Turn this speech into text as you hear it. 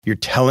You're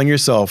telling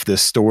yourself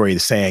this story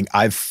saying,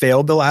 I've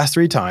failed the last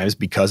 3 times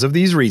because of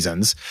these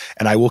reasons,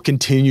 and I will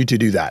continue to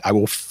do that. I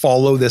will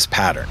follow this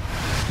pattern.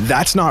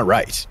 That's not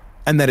right,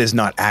 and that is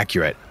not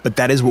accurate, but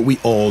that is what we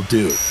all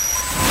do.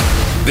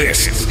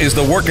 This is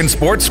the Workin'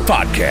 Sports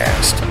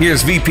Podcast.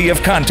 Here's VP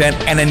of Content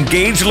and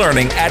Engage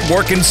Learning at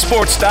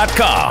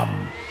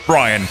workinsports.com,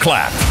 Brian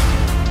Clapp.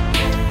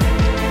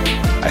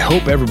 I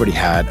hope everybody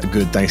had a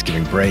good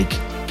Thanksgiving break.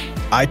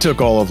 I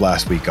took all of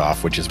last week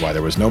off, which is why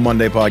there was no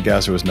Monday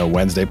podcast, there was no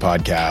Wednesday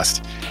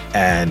podcast,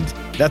 and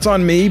that's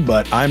on me,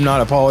 but I'm not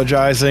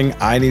apologizing.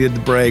 I needed the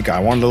break. I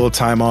wanted a little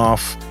time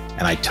off,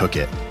 and I took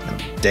it. I'm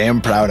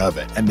damn proud of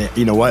it. And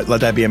you know what?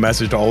 Let that be a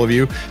message to all of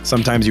you.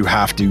 Sometimes you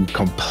have to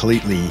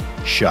completely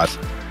shut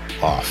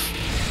off.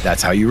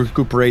 That's how you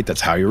recuperate.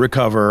 That's how you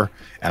recover.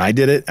 And I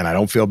did it, and I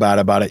don't feel bad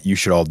about it. You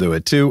should all do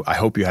it too. I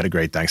hope you had a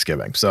great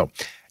Thanksgiving. So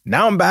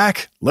now I'm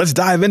back. Let's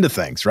dive into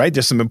things, right?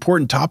 There's some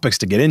important topics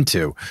to get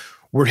into.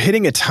 We're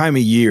hitting a time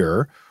of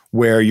year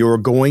where you're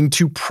going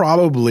to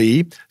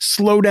probably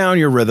slow down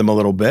your rhythm a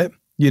little bit.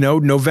 You know,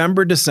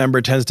 November, December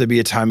tends to be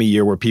a time of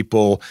year where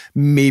people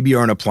maybe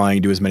aren't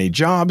applying to as many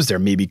jobs. They're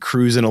maybe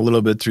cruising a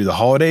little bit through the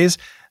holidays.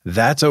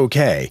 That's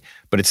okay,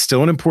 but it's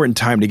still an important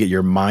time to get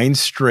your mind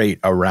straight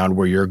around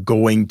where you're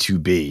going to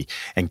be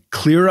and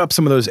clear up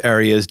some of those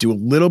areas, do a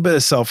little bit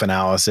of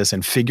self-analysis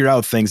and figure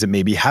out things that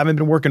maybe haven't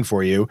been working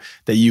for you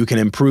that you can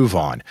improve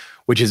on,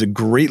 which is a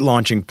great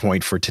launching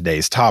point for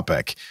today's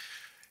topic.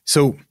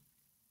 So,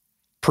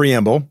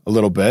 preamble a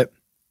little bit.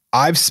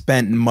 I've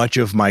spent much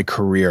of my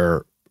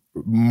career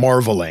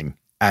marveling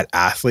at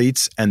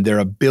athletes and their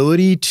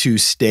ability to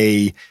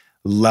stay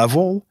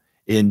level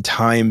in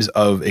times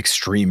of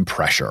extreme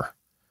pressure.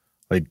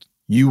 Like,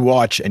 you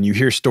watch and you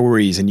hear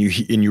stories and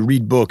you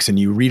read books and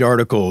you read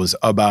articles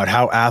about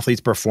how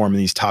athletes perform in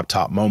these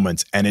top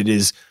moments, and it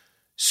is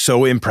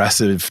so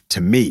impressive to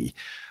me.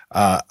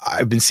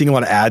 I've been seeing a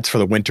lot of ads for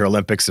the Winter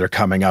Olympics that are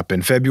coming up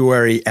in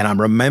February, and I'm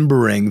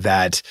remembering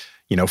that,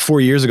 4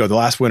 years ago, the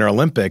last Winter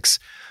Olympics,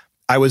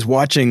 I was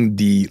watching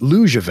the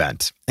luge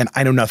event, and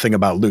I know nothing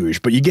about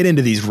luge, but you get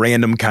into these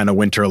random kind of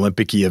Winter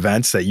Olympic-y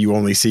events that you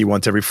only see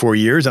once every 4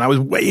 years, and I was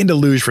way into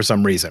luge for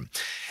some reason.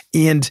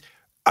 And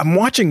I'm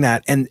watching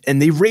that, and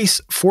they race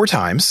 4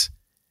 times,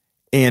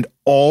 and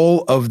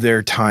all of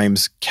their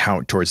times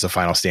count towards the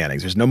final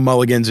standings. There's no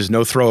mulligans, there's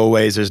no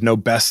throwaways, there's no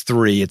best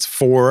 3. It's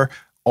 4,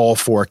 all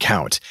 4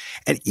 count.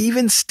 And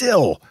even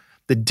still,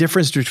 the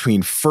difference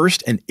between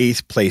first and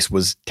 8th place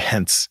was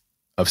tenths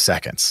of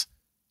seconds.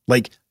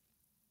 Like,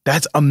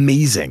 that's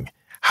amazing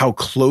how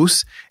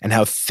close and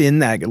how thin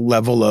that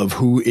level of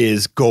who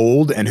is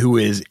gold and who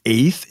is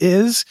 8th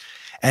is.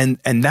 And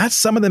that's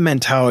some of the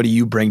mentality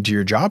you bring to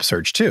your job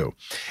search too.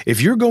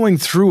 If you're going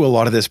through a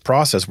lot of this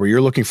process where you're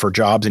looking for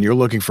jobs and you're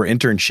looking for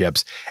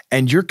internships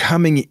and you're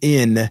coming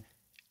in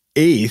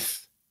 8th,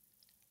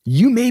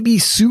 you may be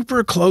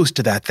super close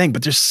to that thing,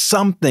 but there's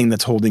something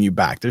that's holding you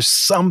back. There's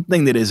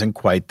something that isn't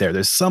quite there.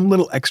 There's some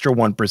little extra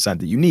 1%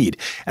 that you need.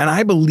 And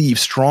I believe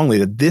strongly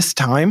that this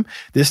time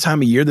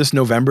of year, this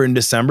November and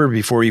December,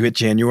 before you hit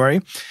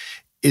January,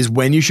 is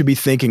when you should be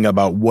thinking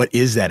about what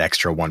is that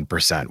extra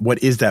 1%?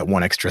 What is that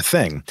one extra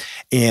thing?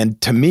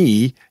 And to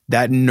me,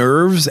 that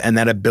nerves and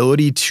that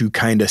ability to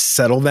kind of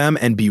settle them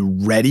and be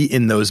ready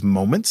in those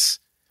moments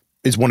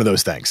is one of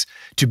those things.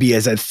 To be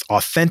as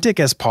authentic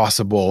as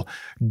possible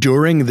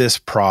during this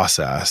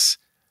process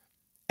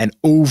and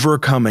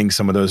overcoming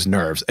some of those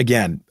nerves.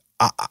 Again,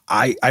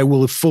 I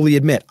will fully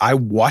admit, I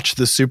watch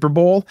the Super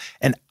Bowl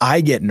and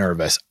I get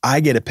nervous. I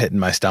get a pit in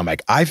my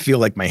stomach. I feel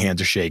like my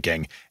hands are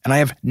shaking and I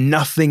have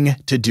nothing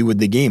to do with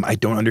the game. I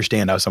don't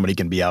understand how somebody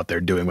can be out there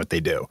doing what they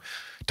do.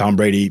 Tom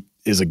Brady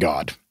is a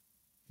god.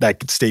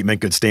 That statement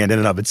could stand in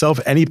and of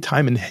itself any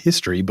time in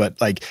history. But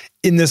like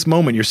in this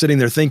moment, you're sitting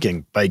there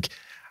thinking like,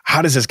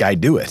 how does this guy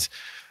do it?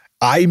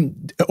 I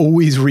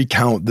always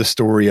recount the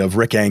story of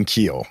Rick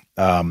Ankiel.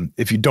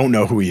 If you don't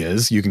know who he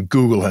is, you can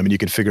Google him and you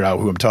can figure out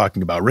who I'm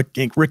talking about. Rick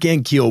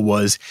Ankiel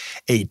was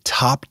a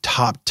top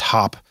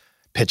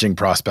pitching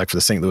prospect for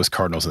the St. Louis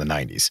Cardinals in the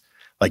 90s.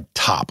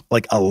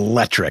 Like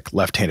electric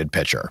left-handed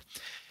pitcher.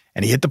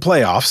 And he hit the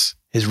playoffs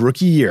his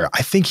rookie year.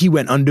 I think he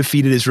went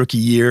undefeated his rookie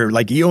year.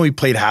 Like he only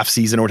played half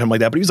season or something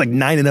like that, but he was like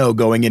 9-0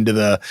 going into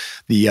the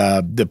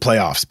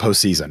playoffs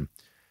postseason.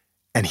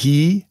 And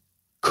he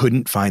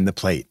couldn't find the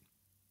plate.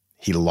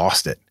 He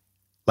lost it,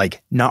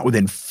 like not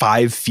within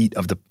 5 feet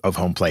of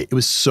home plate. It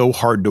was so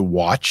hard to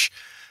watch,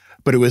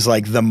 but it was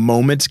like the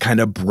moment kind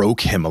of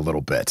broke him a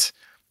little bit,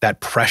 that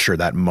pressure,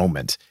 that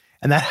moment.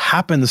 And that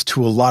happens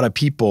to a lot of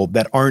people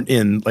that aren't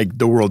in like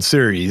the World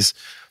Series,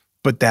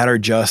 but that are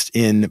just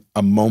in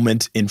a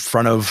moment in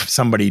front of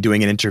somebody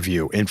doing an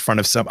interview, in front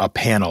of a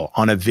panel,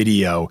 on a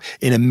video,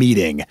 in a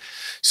meeting.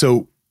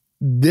 So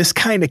this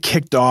kind of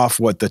kicked off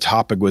what the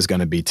topic was going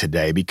to be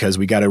today, because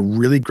we got a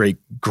really great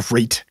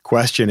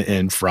question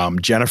in from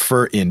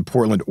Jennifer in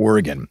Portland,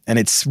 Oregon. And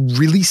it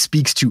really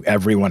speaks to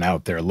everyone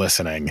out there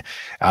listening,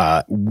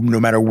 no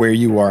matter where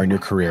you are in your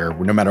career,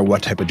 no matter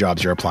what type of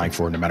jobs you're applying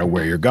for, no matter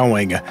where you're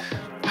going,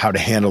 how to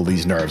handle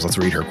these nerves. Let's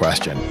read her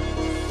question.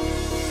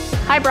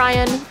 Hi,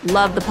 Brian.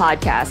 Love the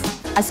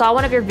podcast. I saw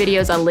one of your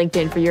videos on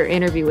LinkedIn for your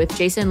interview with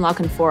Jason La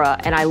Canfora,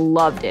 and I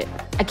loved it.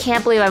 I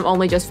can't believe I'm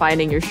only just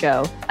finding your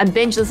show. I'm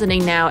binge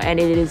listening now, and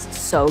it is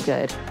so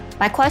good.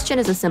 My question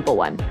is a simple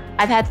one.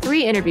 I've had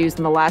 3 interviews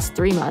in the last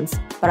 3 months,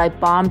 but I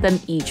bombed them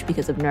each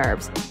because of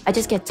nerves. I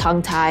just get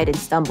tongue-tied and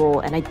stumble,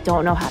 and I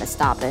don't know how to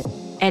stop it.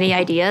 Any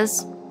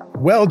ideas?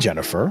 Well,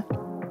 Jennifer,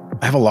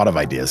 I have a lot of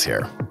ideas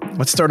here.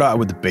 Let's start out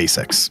with the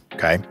basics,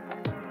 okay?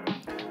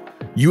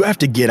 You have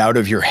to get out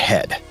of your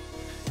head.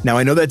 Now,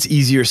 I know that's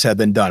easier said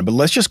than done, but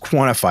let's just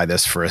quantify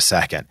this for a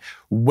second.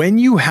 When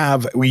you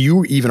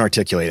even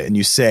articulate it and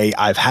you say,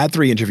 I've had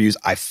 3 interviews,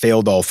 I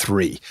failed all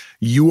 3,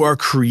 you are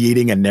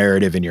creating a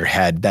narrative in your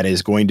head that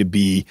is going to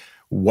be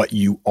what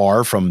you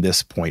are from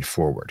this point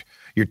forward.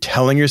 You're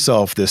telling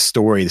yourself this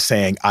story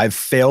saying, I've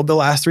failed the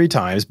last 3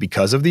 times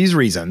because of these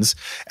reasons,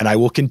 and I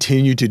will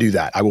continue to do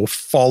that. I will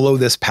follow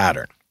this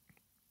pattern.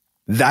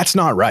 That's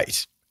not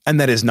right. And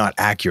that is not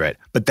accurate,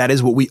 but that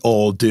is what we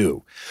all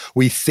do.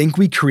 We think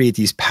we create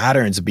these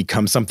patterns and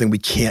become something we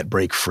can't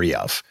break free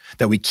of,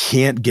 that we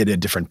can't get a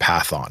different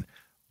path on.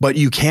 But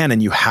you can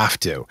and you have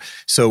to.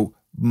 So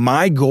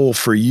my goal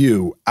for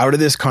you out of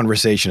this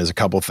conversation is a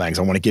couple things.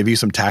 I want to give you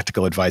some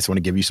tactical advice. I want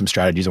to give you some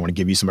strategies. I want to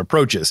give you some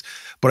approaches.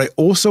 But I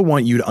also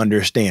want you to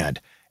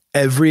understand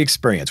every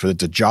experience, whether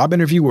it's a job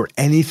interview or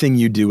anything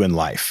you do in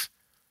life,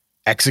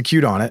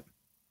 execute on it.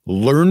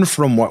 Learn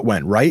from what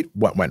went right,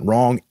 what went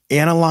wrong,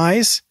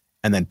 analyze,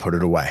 and then put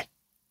it away.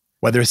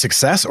 Whether it's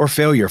success or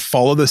failure,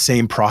 follow the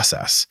same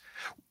process.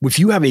 If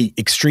you have an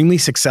extremely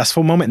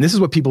successful moment, and this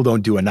is what people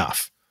don't do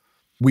enough,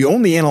 we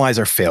only analyze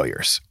our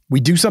failures. We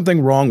do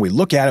something wrong, we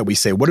look at it, we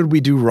say, what did we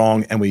do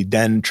wrong? And we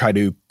then try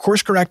to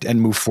course correct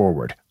and move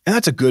forward. And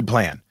that's a good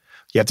plan.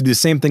 You have to do the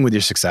same thing with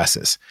your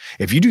successes.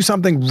 If you do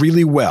something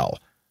really well,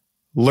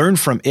 learn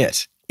from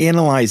it,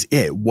 analyze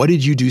it. What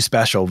did you do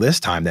special this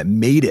time that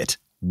made it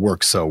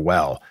work so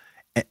well?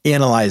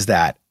 Analyze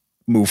that,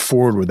 move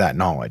forward with that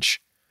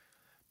knowledge.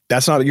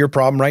 That's not your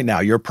problem right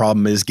now. Your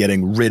problem is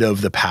getting rid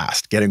of the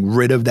past, getting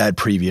rid of that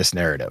previous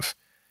narrative.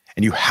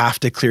 And you have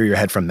to clear your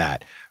head from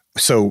that.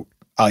 So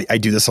I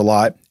do this a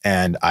lot,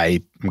 and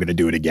I'm going to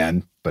do it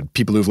again. But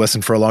people who've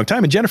listened for a long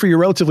time, and Jennifer, you're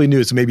relatively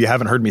new, so maybe you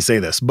haven't heard me say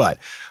this, but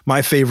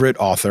my favorite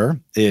author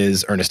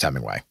is Ernest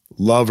Hemingway.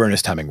 Love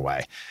Ernest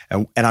Hemingway.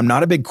 And I'm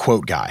not a big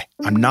quote guy.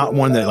 I'm not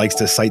one that likes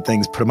to cite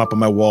things, put them up on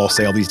my wall,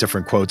 say all these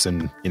different quotes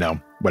and,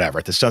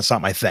 whatever. That's just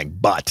not my thing.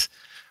 But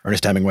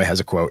Ernest Hemingway has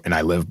a quote, and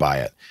I live by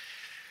it.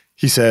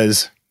 He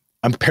says,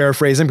 I'm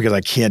paraphrasing because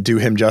I can't do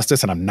him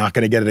justice, and I'm not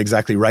going to get it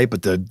exactly right,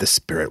 but the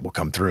spirit will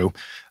come through.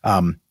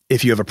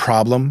 If you have a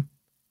problem,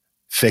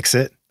 fix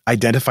it.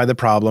 Identify the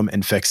problem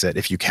and fix it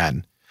if you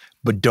can,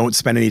 but don't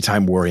spend any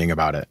time worrying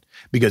about it,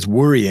 because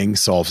worrying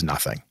solves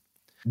nothing.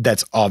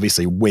 That's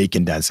obviously way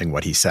condensing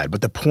what he said.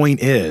 But the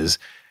point is,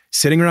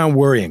 sitting around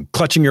worrying,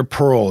 clutching your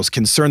pearls,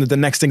 concerned that the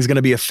next thing's going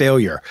to be a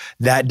failure,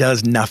 that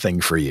does nothing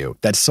for you.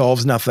 That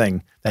solves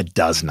nothing. That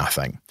does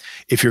nothing.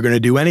 If you're going to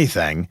do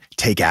anything,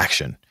 take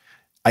action.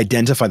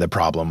 Identify the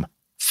problem,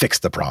 fix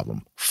the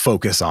problem,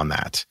 focus on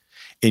that.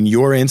 In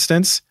your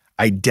instance,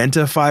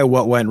 identify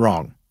what went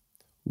wrong.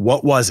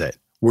 What was it?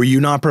 Were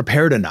you not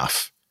prepared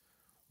enough?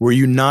 Were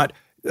you not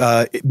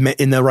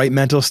in the right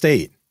mental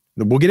state?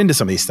 We'll get into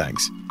some of these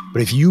things.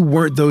 But if you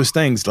weren't those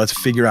things, let's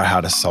figure out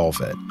how to solve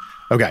it.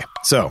 Okay,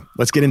 so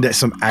let's get into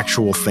some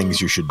actual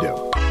things you should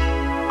do.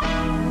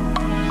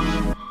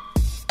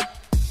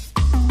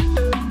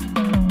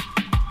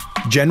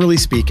 Generally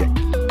speaking,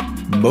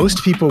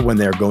 most people, when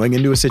they're going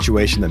into a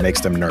situation that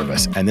makes them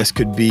nervous, and this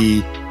could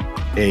be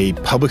a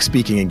public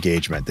speaking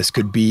engagement, this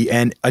could be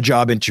a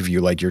job interview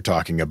like you're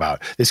talking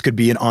about, this could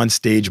be an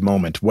on-stage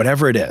moment,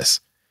 whatever it is,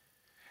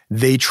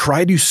 they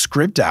try to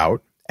script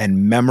out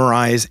and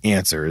memorize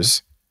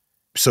answers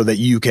so that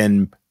you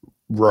can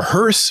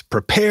rehearse,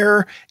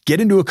 prepare, get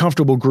into a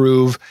comfortable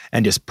groove,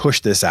 and just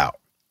push this out.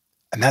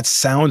 And that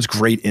sounds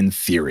great in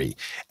theory.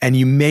 And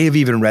you may have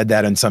even read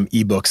that in some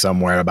ebook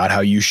somewhere about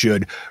how you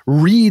should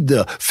read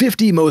the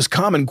 50 most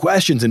common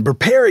questions and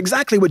prepare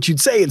exactly what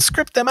you'd say and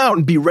script them out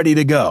and be ready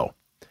to go.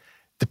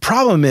 The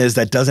problem is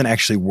that doesn't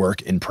actually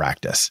work in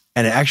practice,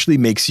 and it actually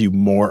makes you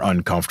more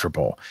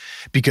uncomfortable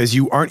because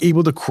you aren't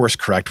able to course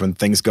correct when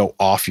things go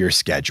off your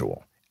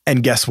schedule.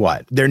 And guess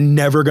what? They're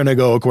never going to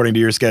go according to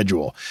your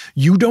schedule.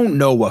 You don't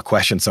know what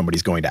question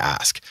somebody's going to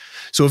ask.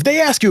 So if they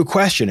ask you a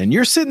question and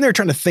you're sitting there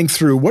trying to think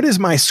through, what is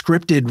my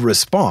scripted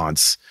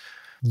response?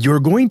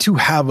 You're going to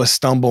have a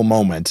stumble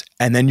moment,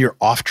 and then you're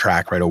off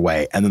track right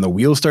away. And then the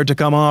wheels start to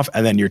come off,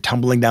 and then you're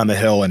tumbling down the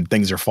hill and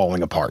things are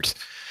falling apart.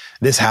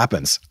 This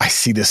happens. I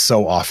see this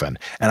so often,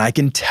 and I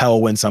can tell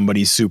when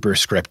somebody's super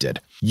scripted.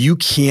 You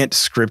can't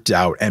script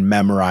out and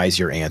memorize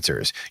your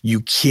answers. You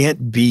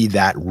can't be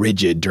that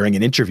rigid during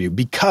an interview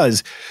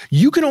because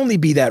you can only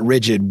be that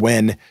rigid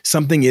when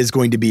something is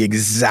going to be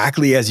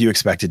exactly as you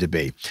expect it to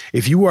be.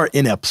 If you are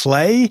in a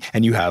play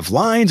and you have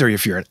lines, or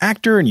if you're an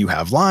actor and you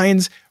have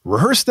lines,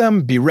 rehearse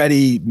them, be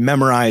ready,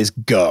 memorize,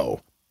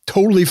 go.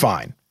 Totally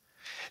fine.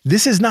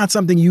 This is not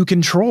something you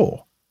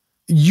control.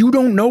 you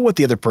don't know what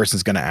the other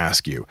person's going to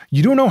ask you.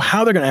 You don't know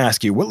how they're going to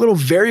ask you, what little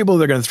variable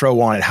they're going to throw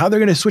on it, how they're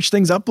going to switch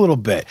things up a little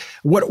bit,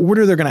 what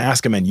order they're going to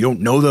ask them in. You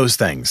don't know those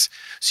things.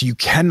 So you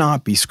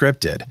cannot be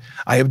scripted.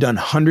 I have done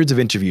hundreds of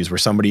interviews where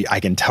somebody, I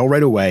can tell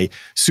right away,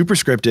 super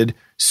scripted,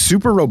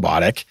 super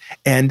robotic.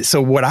 And so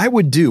what I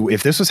would do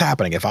if this was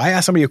happening, if I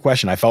asked somebody a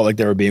question, I felt like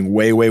they were being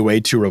way, way, way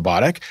too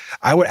robotic,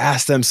 I would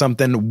ask them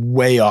something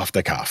way off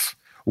the cuff,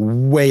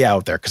 way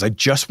out there, because I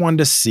just wanted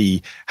to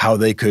see how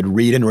they could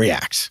read and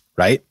react,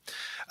 right?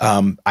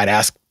 I'd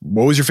ask,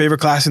 what was your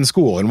favorite class in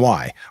school and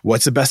why?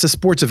 What's the best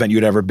sports event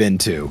you'd ever been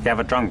to? You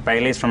ever drunk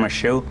Baileys from a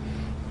shoe?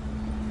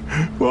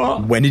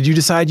 What? When did you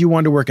decide you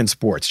wanted to work in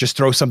sports? Just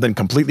throw something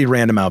completely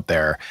random out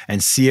there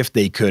and see if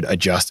they could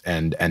adjust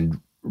and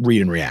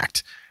read and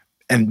react.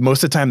 And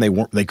most of the time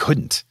they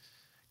couldn't,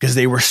 because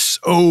they were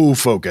so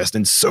focused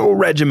and so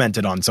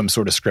regimented on some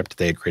sort of script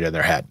they had created in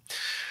their head.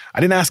 I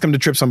didn't ask them to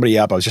trip somebody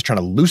up. I was just trying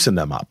to loosen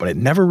them up, but it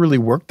never really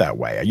worked that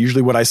way.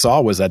 Usually what I saw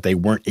was that they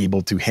weren't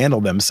able to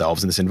handle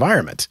themselves in this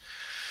environment.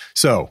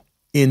 So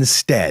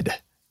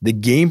instead, the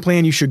game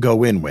plan you should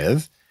go in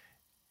with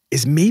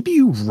is maybe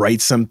you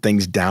write some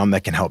things down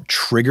that can help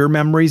trigger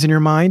memories in your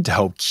mind to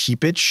help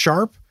keep it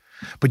sharp,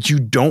 but you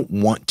don't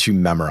want to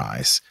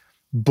memorize.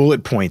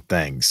 Bullet point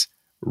things,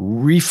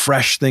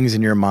 refresh things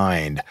in your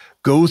mind,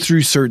 go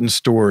through certain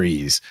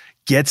stories,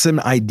 get some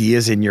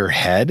ideas in your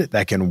head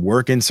that can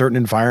work in certain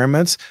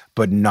environments,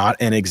 but not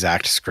an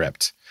exact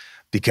script.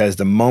 Because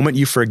the moment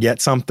you forget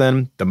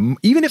something,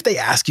 even if they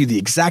ask you the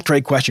exact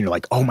right question, you're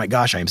like, oh my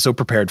gosh, I am so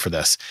prepared for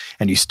this.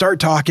 And you start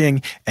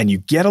talking and you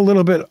get a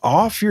little bit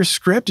off your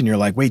script and you're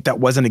like, wait, that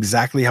wasn't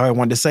exactly how I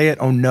wanted to say it.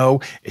 Oh no,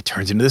 it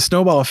turns into the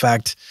snowball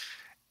effect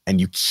and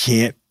you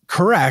can't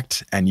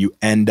correct and you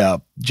end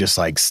up just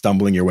like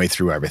stumbling your way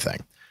through everything.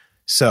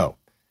 So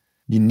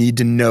you need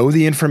to know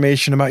the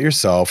information about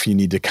yourself. You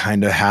need to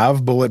kind of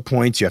have bullet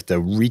points. You have to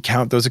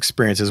recount those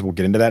experiences. We'll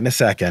get into that in a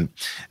second.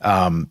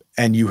 And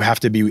you have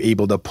to be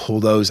able to pull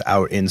those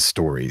out in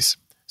stories.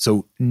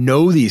 So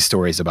know these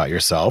stories about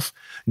yourself.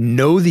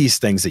 Know these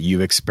things that you've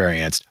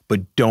experienced,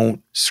 but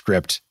don't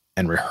script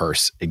and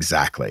rehearse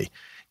exactly.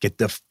 Get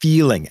the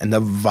feeling and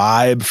the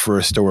vibe for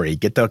a story.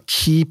 Get the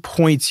key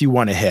points you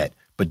want to hit,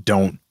 but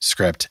don't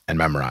script and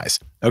memorize.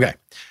 Okay.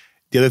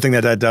 The other thing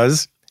that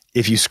does,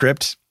 if you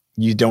script,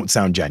 you don't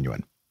sound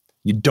genuine.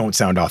 You don't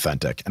sound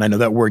authentic. And I know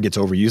that word gets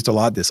overused a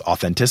lot, this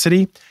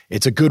authenticity.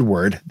 It's a good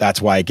word. That's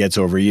why it gets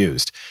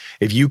overused.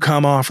 If you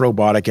come off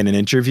robotic in an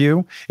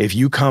interview, if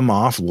you come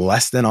off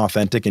less than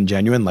authentic and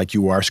genuine, like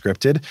you are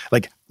scripted,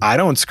 like I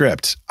don't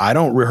script, I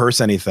don't rehearse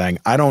anything,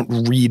 I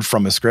don't read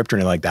from a script or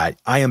anything like that.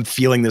 I am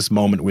feeling this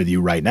moment with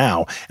you right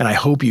now. And I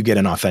hope you get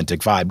an authentic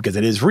vibe because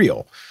it is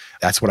real.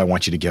 That's what I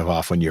want you to give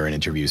off when you're in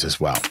interviews as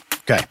well.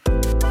 Okay.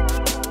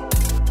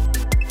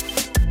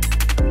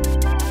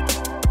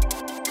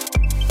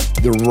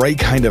 The right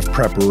kind of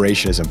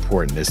preparation is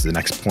important. This is the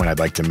next point I'd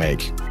like to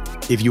make.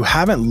 If you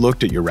haven't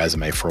looked at your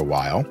resume for a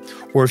while,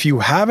 or if you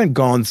haven't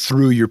gone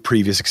through your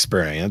previous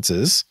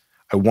experiences,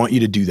 I want you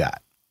to do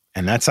that.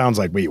 And that sounds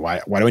like, wait, why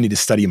do I need to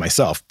study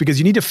myself? Because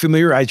you need to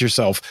familiarize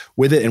yourself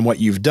with it and what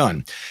you've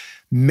done.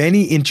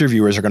 Many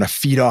interviewers are going to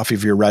feed off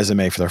of your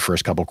resume for their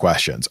first couple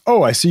questions.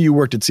 Oh, I see you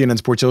worked at CNN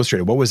Sports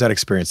Illustrated. What was that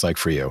experience like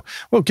for you?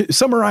 Well,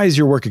 summarize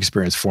your work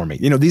experience for me.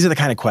 These are the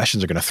kind of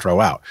questions they're going to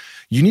throw out.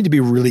 You need to be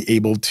really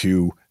able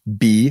to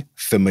be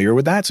familiar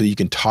with that so you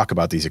can talk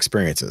about these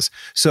experiences.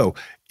 So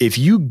if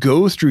you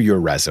go through your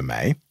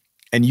resume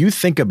and you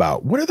think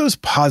about what are those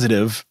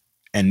positive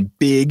and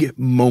big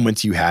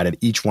moments you had at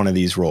each one of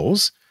these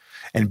roles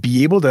and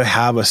be able to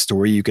have a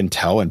story you can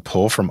tell and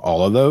pull from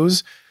all of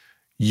those,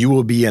 you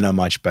will be in a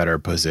much better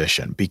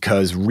position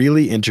because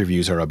really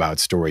interviews are about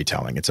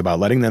storytelling. It's about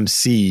letting them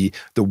see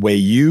the way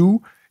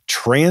you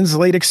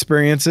translate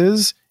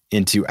experiences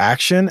into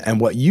action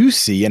and what you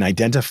see and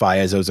identify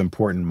as those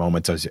important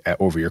moments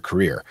over your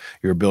career,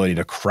 your ability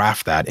to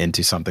craft that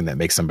into something that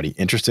makes somebody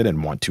interested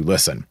and want to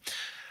listen.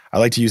 I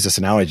like to use this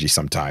analogy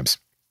sometimes.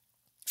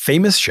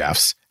 Famous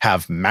chefs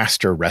have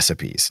master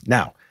recipes.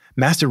 Now,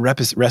 master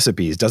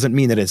recipes doesn't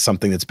mean that it's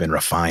something that's been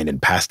refined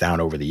and passed down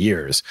over the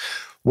years.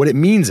 What it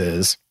means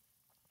is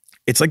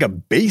it's like a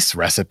base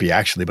recipe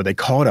actually, but they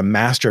call it a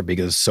master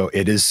because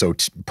it is so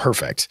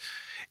perfect.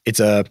 It's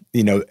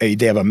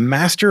they have a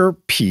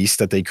masterpiece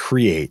that they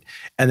create,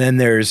 and then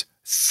there's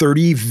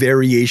 30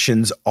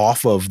 variations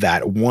off of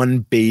that one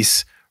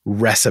base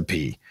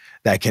recipe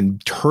that can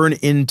turn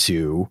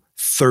into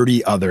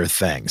 30 other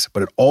things.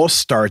 But it all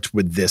starts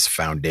with this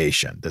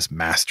foundation, this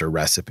master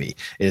recipe.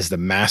 It is the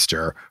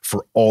master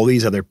for all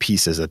these other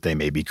pieces that they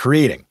may be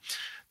creating.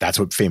 That's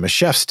what famous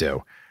chefs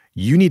do.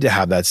 You need to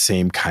have that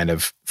same kind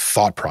of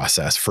thought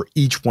process for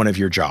each one of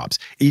your jobs.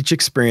 Each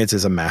experience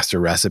is a master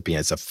recipe, and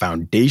it's a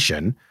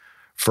foundation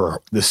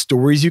for the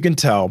stories you can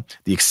tell,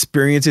 the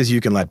experiences you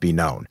can let be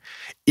known.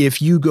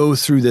 if you go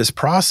through this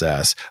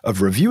process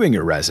of reviewing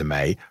your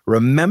resume,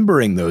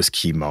 remembering those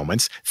key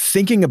moments,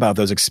 thinking about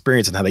those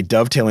experiences and how they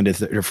dovetail into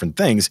different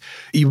things,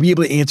 you'll be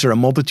able to answer a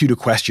multitude of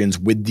questions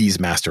with these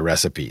master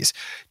recipes.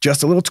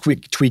 Just a little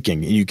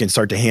tweaking, and you can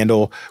start to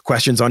handle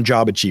questions on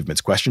job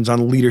achievements, questions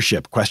on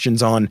leadership,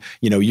 questions on,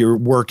 your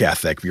work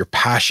ethic, your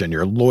passion,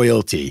 your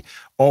loyalty,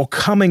 all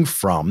coming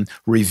from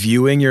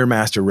reviewing your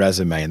master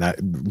resume and that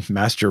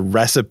master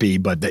recipe,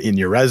 but in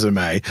your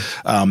resume,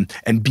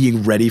 and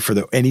being ready for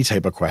any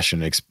type of question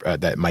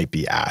that might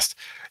be asked.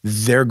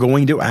 They're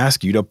going to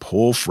ask you to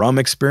pull from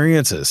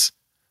experiences.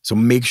 So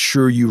make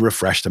sure you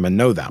refresh them and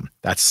know them.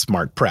 That's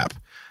smart prep.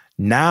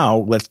 Now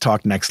let's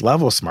talk next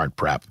level smart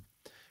prep.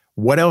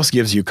 What else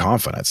gives you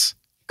confidence?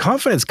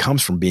 Confidence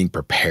comes from being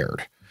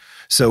prepared.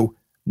 So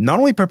not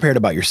only prepared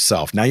about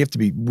yourself, now you have to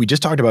be, we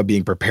just talked about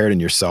being prepared in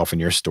yourself and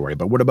your story,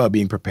 but what about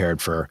being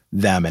prepared for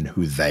them and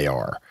who they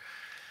are?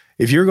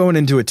 If you're going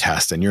into a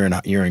test and you're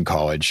in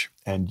college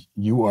and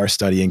you are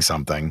studying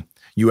something,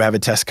 you have a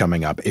test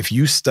coming up. If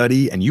you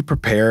study and you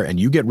prepare and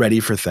you get ready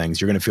for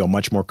things, you're going to feel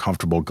much more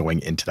comfortable going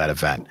into that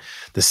event.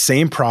 The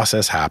same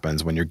process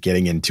happens when you're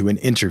getting into an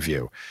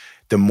interview.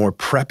 The more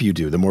prep you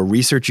do, the more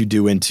research you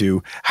do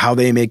into how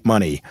they make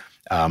money,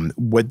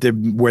 where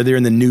they're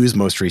in the news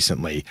most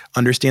recently,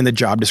 understand the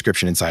job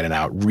description inside and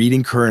out,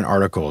 reading current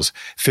articles,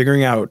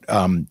 figuring out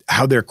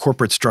how their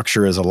corporate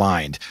structure is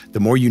aligned. The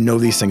more you know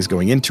these things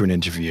going into an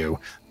interview,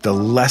 the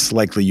less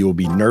likely you will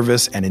be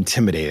nervous and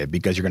intimidated,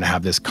 because you're going to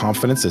have this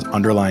confidence, this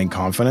underlying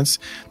confidence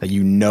that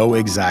you know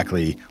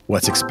exactly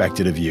what's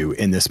expected of you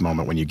in this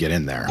moment when you get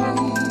in there.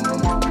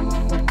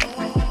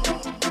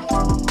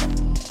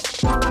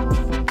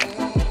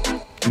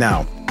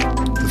 Now,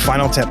 the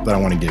final tip that I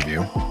want to give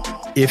you,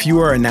 if you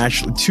are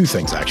two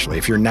things actually.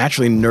 If you're a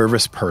naturally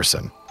nervous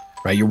person,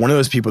 right? You're one of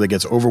those people that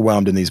gets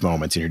overwhelmed in these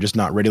moments and you're just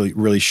not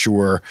really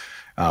sure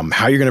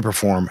how you're going to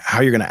perform,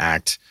 how you're going to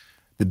act.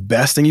 The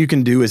best thing you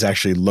can do is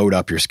actually load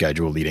up your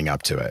schedule leading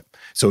up to it.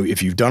 So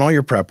if you've done all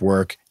your prep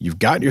work, you've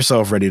got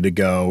yourself ready to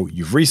go,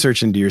 you've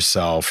researched into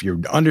yourself,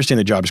 you understand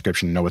the job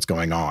description and know what's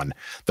going on.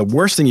 The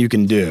worst thing you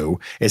can do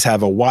is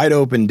have a wide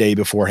open day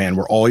beforehand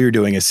where all you're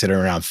doing is sitting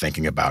around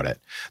thinking about it.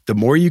 The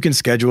more you can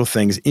schedule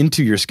things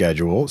into your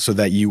schedule so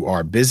that you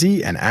are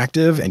busy and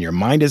active and your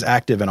mind is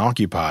active and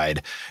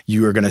occupied,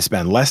 you are going to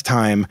spend less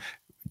time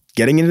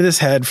getting into this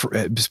head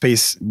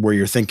space where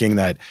you're thinking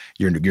that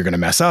you're going to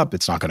mess up,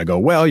 it's not going to go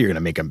well, you're going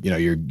to make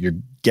you're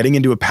getting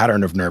into a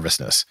pattern of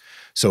nervousness.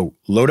 So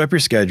load up your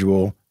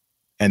schedule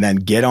and then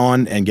get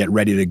on and get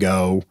ready to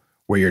go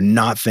where you're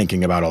not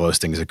thinking about all those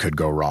things that could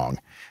go wrong.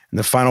 And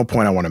the final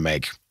point I want to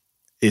make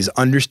is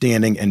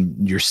understanding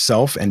and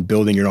yourself and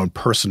building your own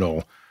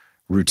personal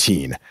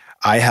routine.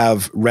 I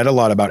have read a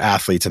lot about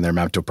athletes and their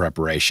mental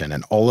preparation,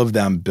 and all of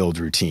them build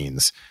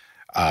routines.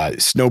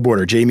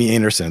 Snowboarder Jamie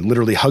Anderson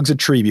literally hugs a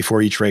tree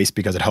before each race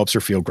because it helps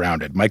her feel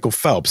grounded. Michael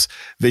Phelps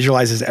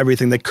visualizes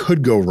everything that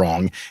could go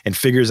wrong and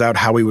figures out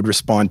how he would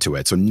respond to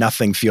it so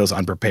nothing feels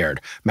unprepared.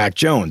 Mac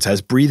Jones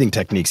has breathing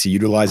techniques he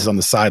utilizes on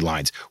the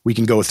sidelines. We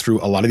can go through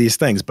a lot of these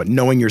things, but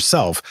knowing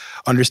yourself,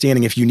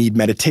 understanding if you need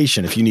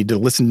meditation, if you need to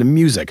listen to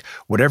music,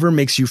 whatever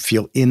makes you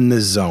feel in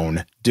the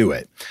zone, do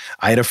it.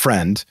 I had a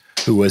friend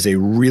who was a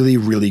really,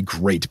 really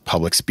great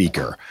public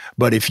speaker,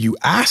 but if you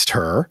asked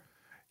her,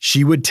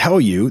 she would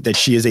tell you that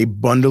she is a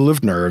bundle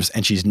of nerves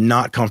and she's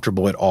not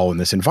comfortable at all in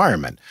this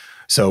environment.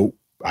 So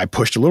I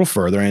pushed a little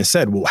further and I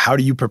said, well, how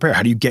do you prepare?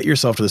 How do you get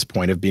yourself to this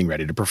point of being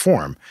ready to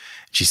perform?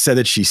 She said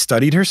that she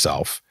studied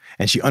herself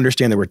and she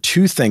understood there were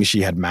two things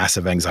she had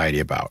massive anxiety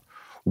about.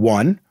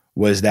 One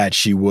was that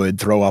she would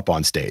throw up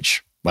on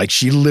stage. Like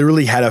she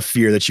literally had a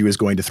fear that she was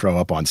going to throw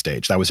up on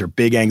stage. That was her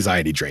big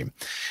anxiety dream.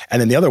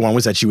 And then the other one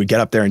was that she would get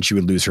up there and she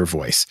would lose her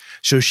voice.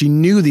 So she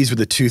knew these were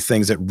the two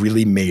things that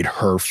really made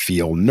her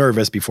feel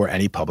nervous before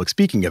any public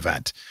speaking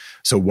event.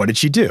 So what did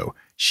she do?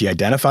 She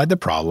identified the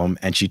problem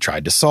and she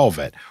tried to solve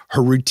it.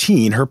 Her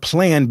routine, her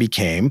plan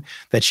became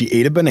that she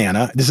ate a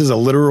banana. This is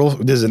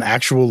an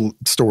actual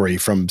story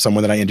from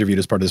someone that I interviewed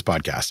as part of this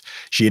podcast.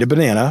 She ate a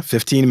banana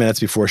 15 minutes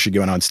before she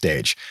went on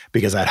stage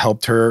because that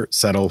helped her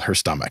settle her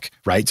stomach,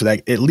 right? So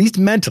that at least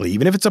mentally,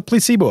 even if it's a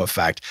placebo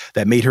effect,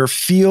 that made her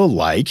feel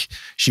like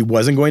she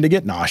wasn't going to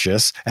get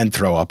nauseous and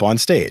throw up on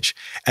stage.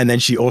 And then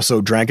she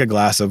also drank a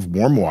glass of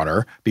warm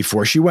water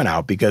before she went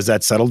out because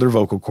that settled her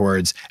vocal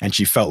cords and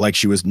she felt like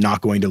she was not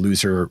going to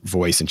lose her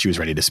voice and she was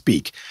ready to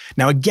speak.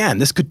 Now, again,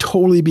 this could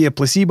totally be a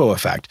placebo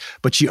effect,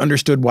 but she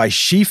understood why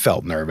she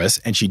felt nervous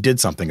and she did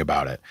something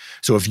about it.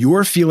 So if you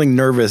are feeling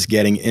nervous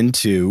getting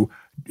into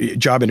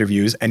job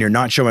interviews and you're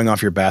not showing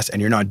off your best and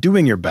you're not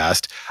doing your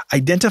best,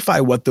 identify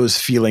what those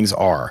feelings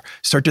are.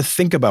 Start to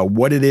think about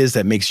what it is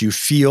that makes you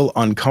feel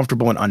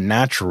uncomfortable and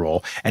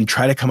unnatural and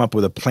try to come up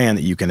with a plan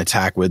that you can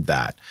attack with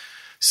that.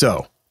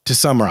 So to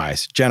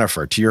summarize,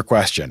 Jennifer, to your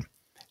question,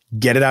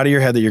 Get it out of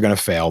your head that you're going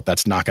to fail.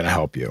 That's not going to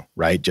help you,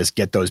 right? Just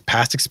get those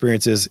past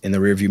experiences in the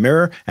rearview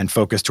mirror and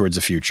focus towards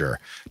the future.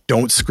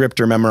 Don't script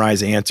or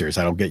memorize answers.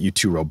 That'll get you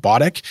too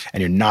robotic, and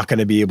you're not going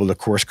to be able to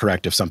course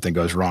correct if something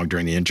goes wrong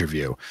during the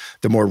interview.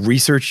 The more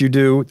research you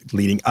do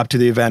leading up to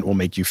the event will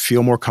make you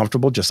feel more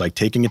comfortable, just like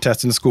taking a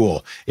test in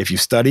school. If you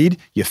studied,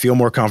 you feel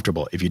more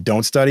comfortable. If you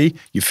don't study,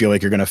 you feel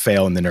like you're going to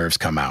fail and the nerves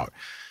come out.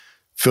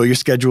 Fill your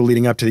schedule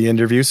leading up to the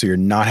interview so you're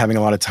not having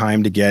a lot of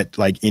time to get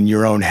like in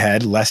your own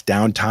head. Less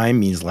downtime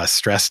means less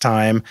stress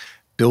time.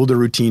 Build a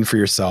routine for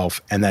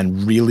yourself and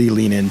then really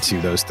lean into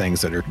those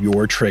things that are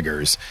your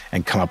triggers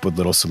and come up with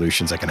little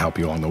solutions that can help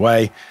you along the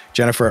way.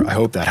 Jennifer, I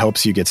hope that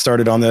helps you get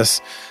started on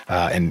this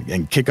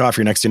and kick off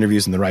your next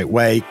interviews in the right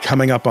way.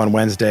 Coming up on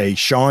Wednesday,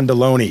 Sean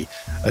Deloney,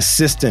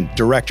 Assistant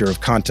Director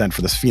of Content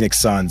for the Phoenix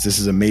Suns. This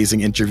is an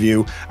amazing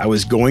interview. I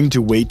was going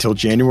to wait till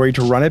January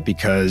to run it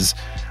because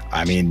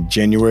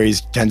January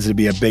tends to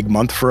be a big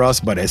month for us,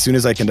 but as soon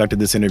as I conducted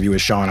this interview with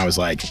Sean, I was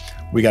like,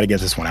 we got to get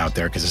this one out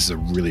there because this is a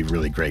really,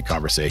 really great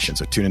conversation.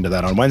 So tune into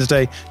that on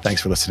Wednesday.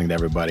 Thanks for listening to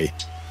everybody.